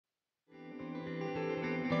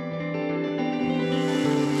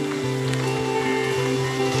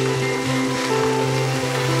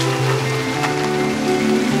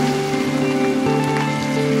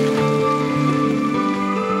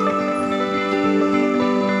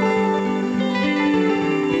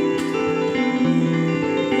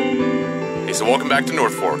So welcome back to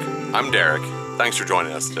North Fork. I'm Derek. Thanks for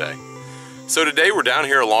joining us today. So today we're down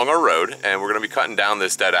here along our road and we're going to be cutting down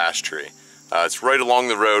this dead ash tree. It's right along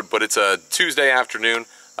the road, but it's a Tuesday afternoon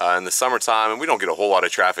in the summertime and we don't get a whole lot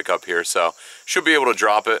of traffic up here, so should be able to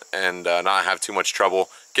drop it and not have too much trouble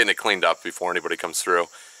getting it cleaned up before anybody comes through.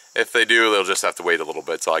 If they do, they'll just have to wait a little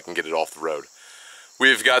bit so I can get it off the road.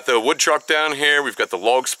 We've got the wood truck down here, we've got the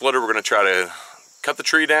log splitter. We're going to try to cut the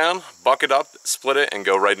tree down, buck it up, split it, and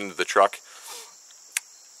go right into the truck.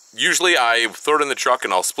 Usually I throw it in the truck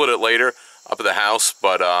and I'll split it later up at the house,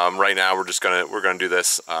 but right now we're gonna do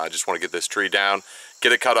this. I just want to get this tree down,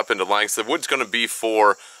 get it cut up into lengths. The wood's going to be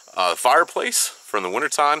for the fireplace for in the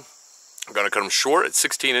wintertime. I'm going to cut them short at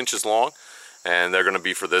 16 inches long, and they're going to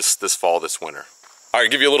be for this fall, this winter. All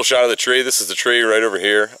right, give you a little shot of the tree. This is the tree right over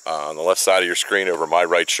here on the left side of your screen over my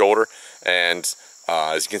right shoulder, and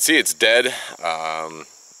as you can see, it's dead.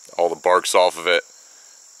 All the bark's off of it.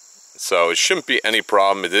 So it shouldn't be any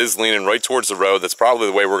problem. It is leaning right towards the road. That's probably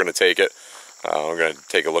the way we're going to take it. We're going to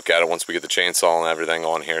take a look at it once we get the chainsaw and everything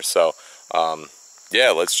on here. So yeah,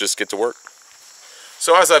 let's just get to work.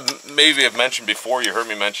 So as I maybe have mentioned before, you heard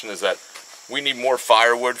me mention, is that we need more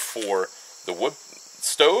firewood for the wood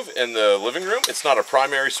stove in the living room. It's not a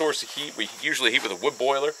primary source of heat. We usually heat with a wood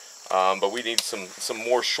boiler, but we need some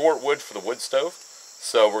more short wood for the wood stove.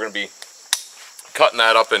 So we're going to be cutting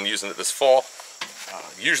that up and using it this fall.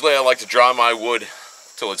 Usually I like to dry my wood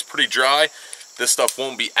till it's pretty dry. This stuff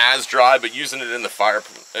won't be as dry, but using it in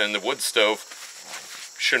the wood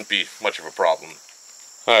stove shouldn't be much of a problem.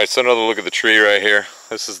 Alright, so another look at the tree right here.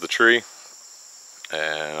 This is the tree, and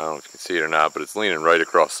I don't know if you can see it or not, but it's leaning right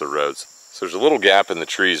across the roads. So there's a little gap in the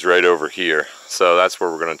trees right over here, so that's where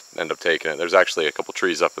we're going to end up taking it. There's actually a couple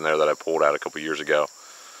trees up in there that I pulled out a couple years ago.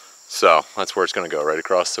 So that's where it's going to go, right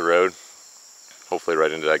across the road, hopefully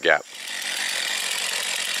right into that gap.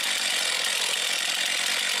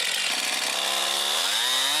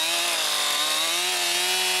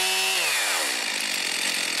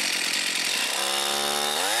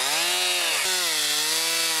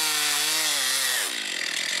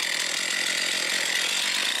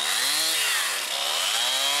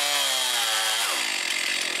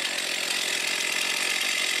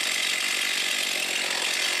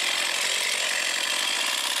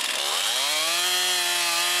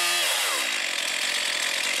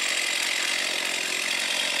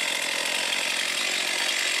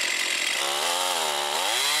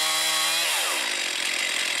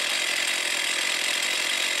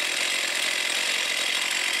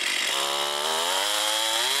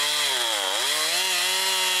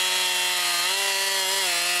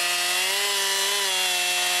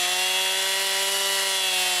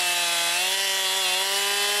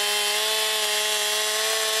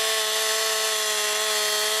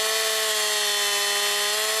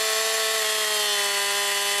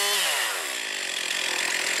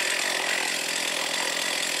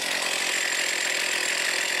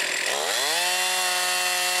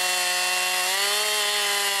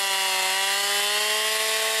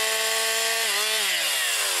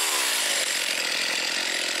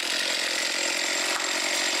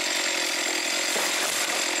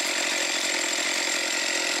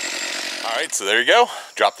 Alright, so there you go.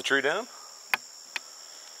 Drop the tree down.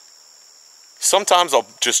 Sometimes I'll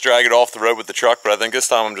just drag it off the road with the truck, but I think this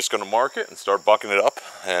time I'm just going to mark it and start bucking it up,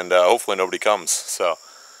 and hopefully nobody comes. So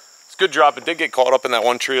it's a good drop. It did get caught up in that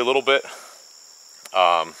one tree a little bit.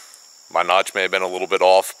 My notch may have been a little bit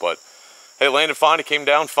off, but hey, it landed fine. It came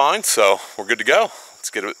down fine, so we're good to go. Let's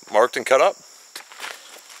get it marked and cut up.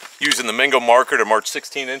 Using the Mingo marker to mark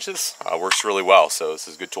 16 inches works really well, so this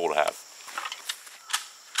is a good tool to have.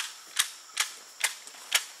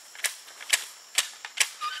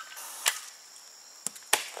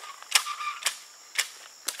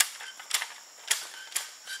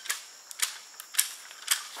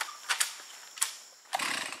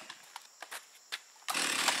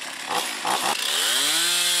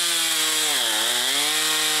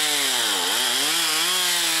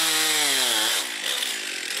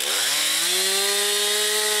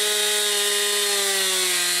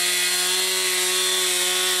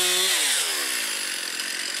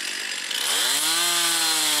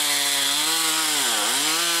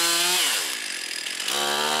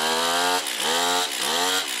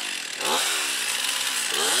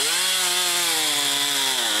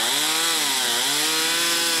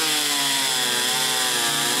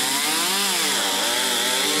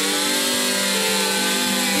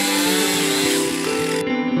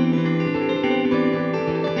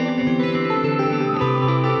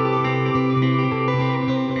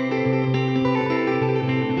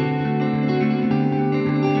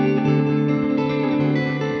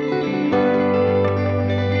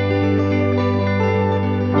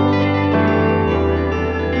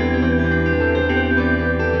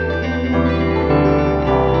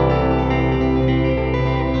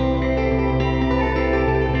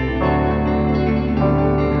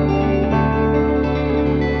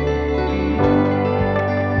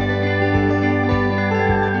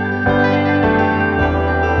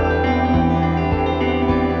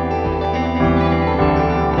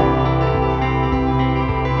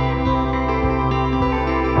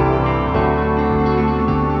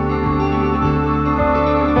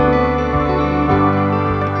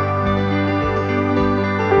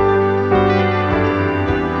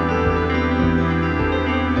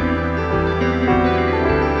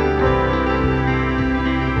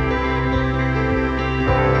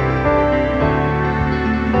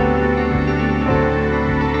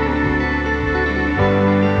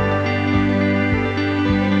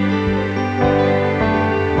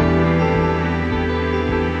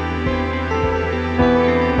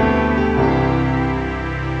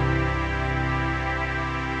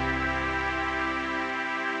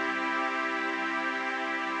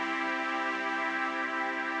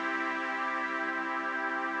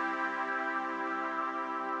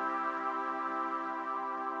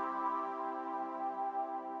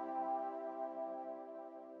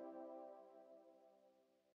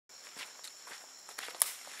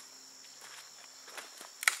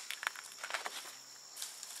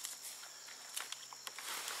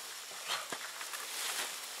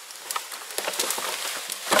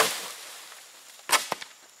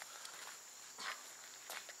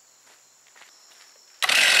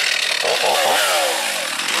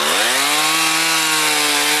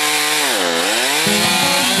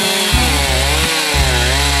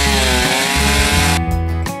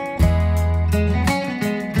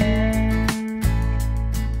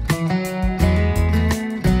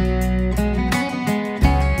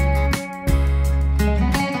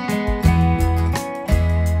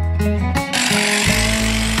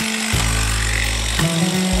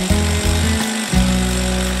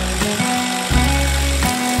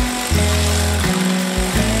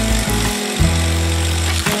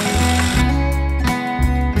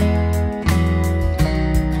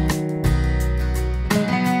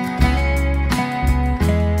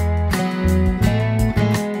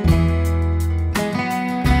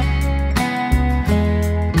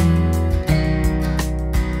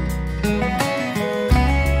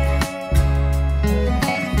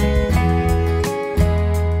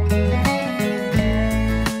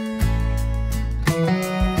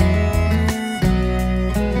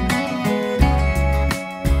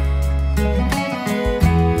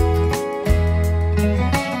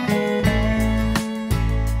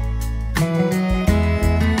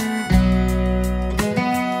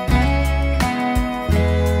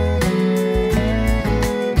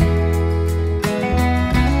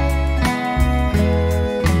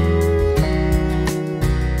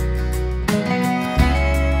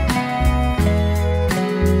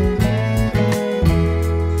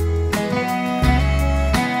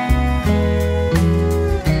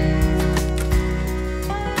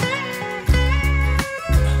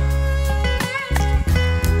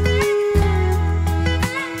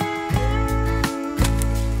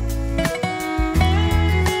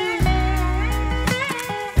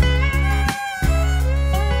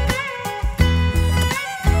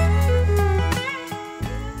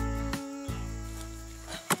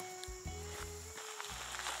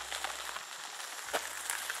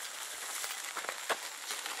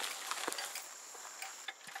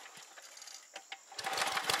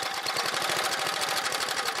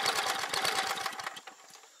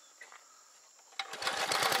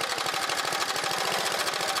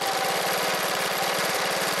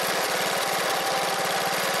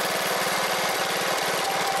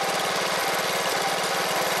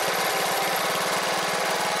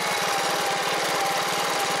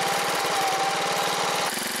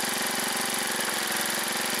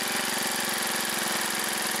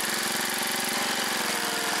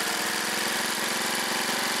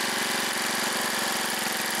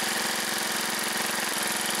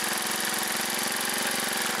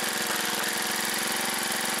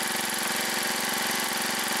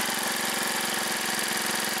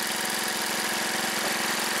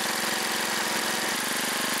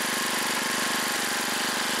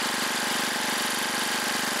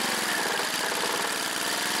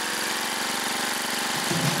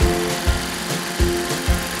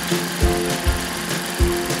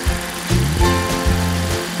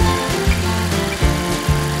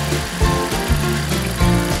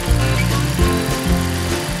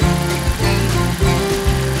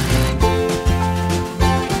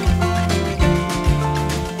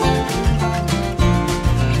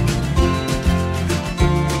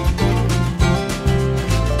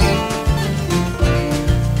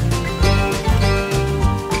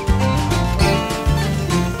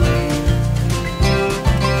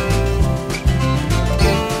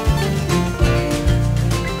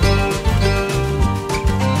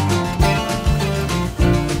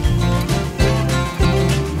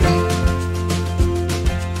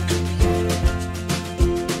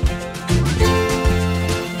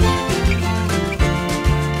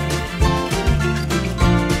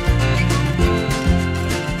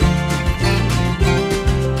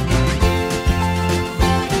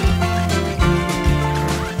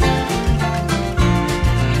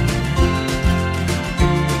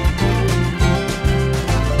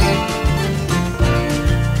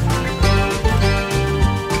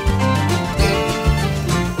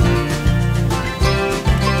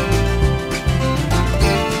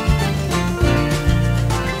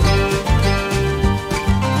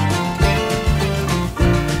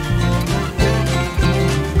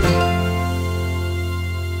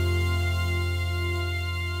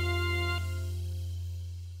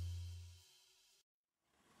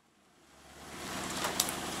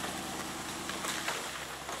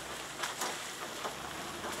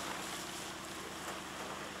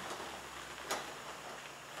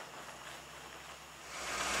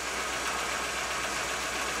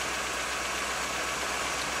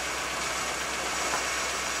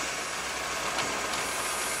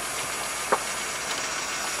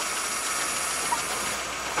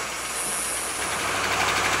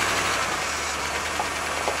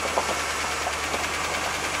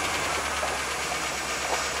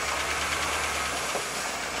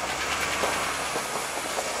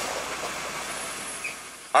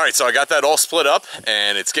 All right, so I got that all split up,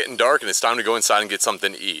 and it's getting dark, and it's time to go inside and get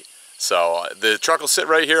something to eat. So the truck will sit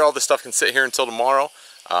right here. All this stuff can sit here until tomorrow.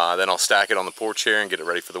 Then I'll stack it on the porch here and get it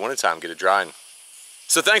ready for the wintertime, get it drying.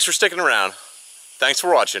 So thanks for sticking around. Thanks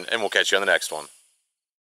for watching, and we'll catch you on the next one.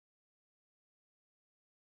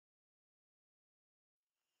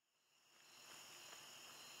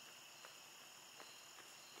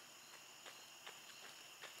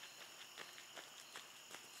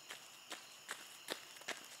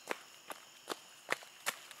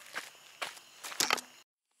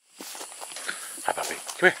 Hi, puppy.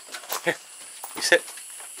 Come here. Here. You sit.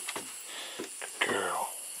 Good girl.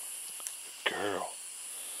 Good girl.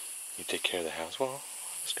 You take care of the house while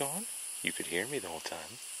I was gone? You could hear me the whole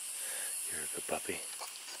time. You're a good puppy.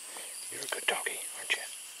 You're a good doggy, aren't you?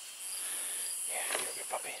 Yeah, you're a good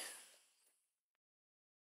puppy.